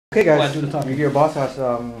Okay guys, Meet Your Boss House.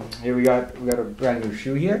 Here we got a brand new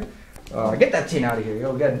shoe here. Get that tin out of here,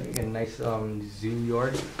 yo. We got a nice Zoo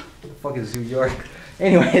York. What the fuck is Zoo York?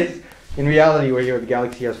 Anyways, in reality we're here with the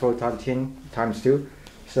Galaxy S Photon tin ×2.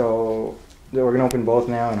 So we're gonna open both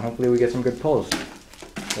now and hopefully we get some good pulls.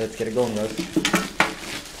 Let's get it going, guys.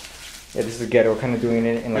 Yeah, this is Ghetto. We're kind of doing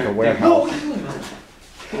it in like a warehouse.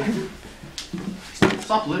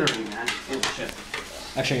 Stop littering, man. Oh shit.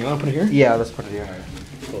 Actually, you want to put it here? Yeah, let's put it here.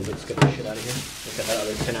 Cool, let's get this shit out of here. Let's get that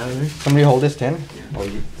other tin out of here. Somebody hold this tin. Yeah. Oh,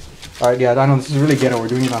 you. Alright, yeah, I know this is really ghetto. We're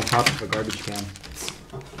doing it on top of a garbage can.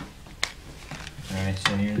 Alright,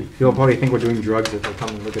 so here. You'll probably think we're doing drugs if they come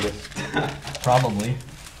and look at this. Probably.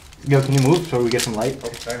 Yo, can you move so we get some light?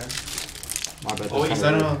 Oh, sorry, man. My bad. Oh, is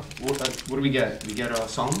that a... What do we get? We get a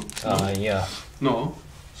song? Yeah. No.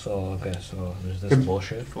 So, okay, so there's this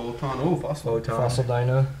bullshit. Photon. Oh, fossil. Fossil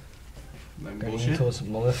Dyna. Like Granny bullshit. Toast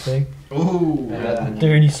Molesting. Oh, And yeah. the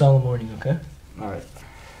Dirty Solemn Morning, okay? Alright.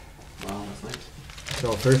 Wow, that's nice.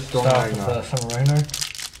 So first, Start with some Reinhardt.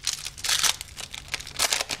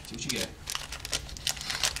 See what you get.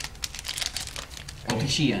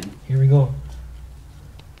 Otishian. Here we go.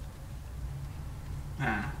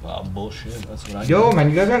 Ah. Wow, bullshit. That's what I Yo, get. man,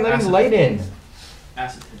 you guys aren't letting the light in.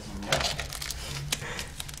 Acid hits on that.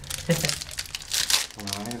 Hold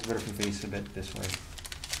on, I think it's better if we face a bit this way.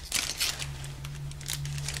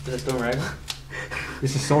 Is this still right?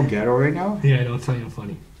 This is so ghetto right now. Yeah, I know, it's not even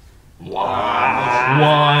funny.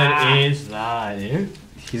 What is that, eh?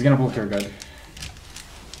 He's gonna book your gun.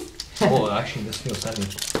 Oh, actually, this feels heavy.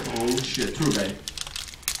 Oh shit, true, guy.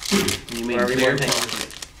 You made Where a we fair going?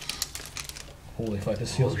 profit. Holy fuck,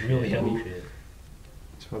 this feels really heavy.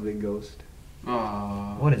 It's probably a ghost.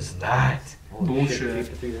 What is that? Bullshit.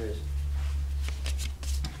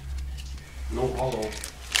 No hollow.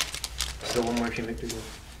 Still one more team victory.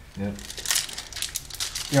 Yep.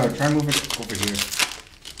 Yo, try and move it over here.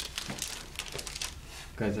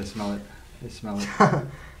 Guys, I smell it. I smell it.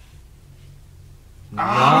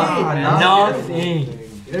 Nothing.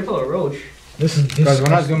 You're gonna pull a roach. This is disgusting. Guys, we're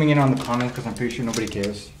not zooming in on the comments because I'm pretty sure nobody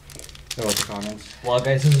cares about the comments. Well,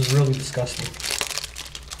 guys, this is really disgusting.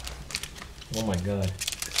 Oh my god.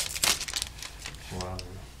 Wow.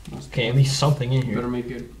 Okay, at least something in You better here.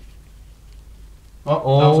 make it.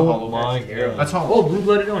 Oh, that was a hollow. my god. That's hollow. Oh,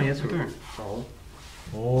 blue-blooded only. That's Right right there. there.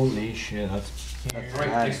 Holy shit, that's... Right,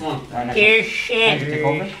 next one. Here, Can you take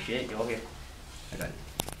over? Shit, yo, okay. I got it.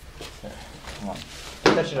 Come on.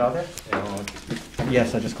 That shit out there?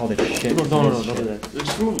 Yes, I just called it shit. No, don't do that.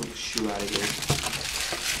 Let's move the shoe out of here.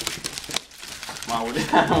 Wow,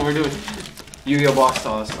 we're doing Yu-Gi-Oh! Box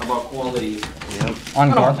toss about quality. Yep. On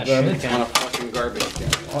that garbage. shit. On a fucking garbage can.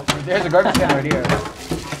 Oh, there's a garbage can right here.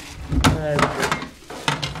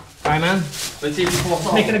 Alright, man. Let's see if we pull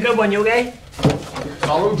a Making a good one, you okay?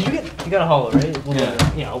 Solid? You got a hollow, right?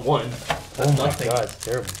 Yeah, one. Oh my god, it's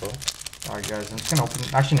terrible, bro. Alright, guys, I'm just gonna open.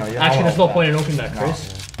 Actually, no. Yeah. Actually, there's no point in opening that,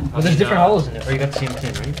 Chris. Oh, there's different hollows in it. Or you got the same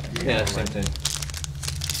tin, right? Yeah, same thing.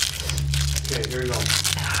 Okay, here we go.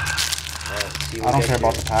 I don't care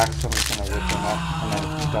about the packs, so I'm just gonna rip them up and then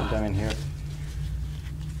just dump them in here.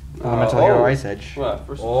 Elemental Hero Ice Edge. What?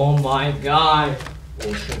 First Oh my god.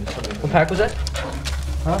 Oh shit, What pack was that?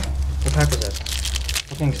 Huh? What pack was that?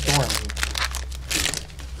 Fucking storm.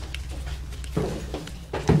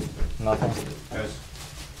 Nothing. guys.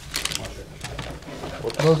 Watch it.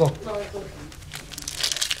 Go.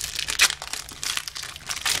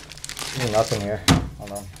 Nothing here.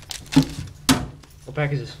 Hold on. What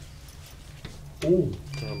pack is this? Ooh.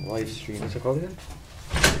 Live stream. What's it called again?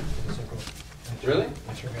 Really?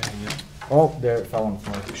 Oh, there it fell on the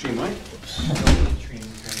floor. She might.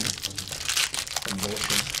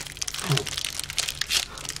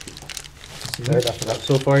 There, I forgot.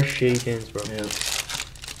 So far, shitty tins, bro. Yeah.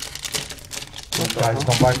 Guys,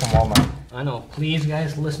 don't buy from Walmart. I know. Please,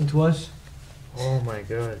 guys, listen to us. Oh my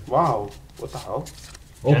god. Wow. What the hell?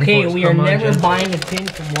 Okay, Force, we are come on, never Gen buying a tin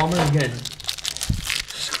from Walmart again.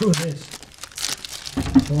 Screw this.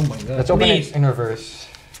 Oh my god. Let's open Please. it in reverse.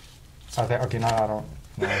 Okay, no, I don't.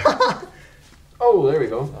 No. Oh, there we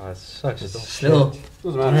go. Oh, it sucks. Still. Still.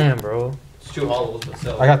 Doesn't matter. Damn, bro. It's two hollows, but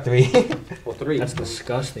still. I got 3. Well, three. That's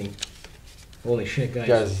disgusting. Holy shit, guys.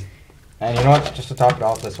 Guys. And you know what? Just to top it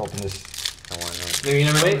off, let's open this. I want to know. Maybe you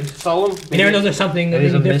never know. Wait, solemn? You never know there's something It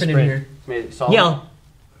is maybe a different in misprint. here. Made solemn. Yeah.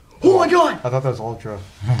 Oh my god! I thought that was Ultra.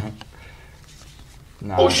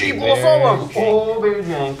 Nah. Oh, she blew solemn! Oh, baby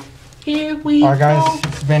Jank. Here we Alright, guys. go.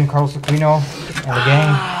 It's been Carlos Aquino and the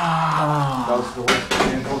gang. That was the worst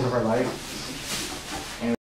 10 calls of our life.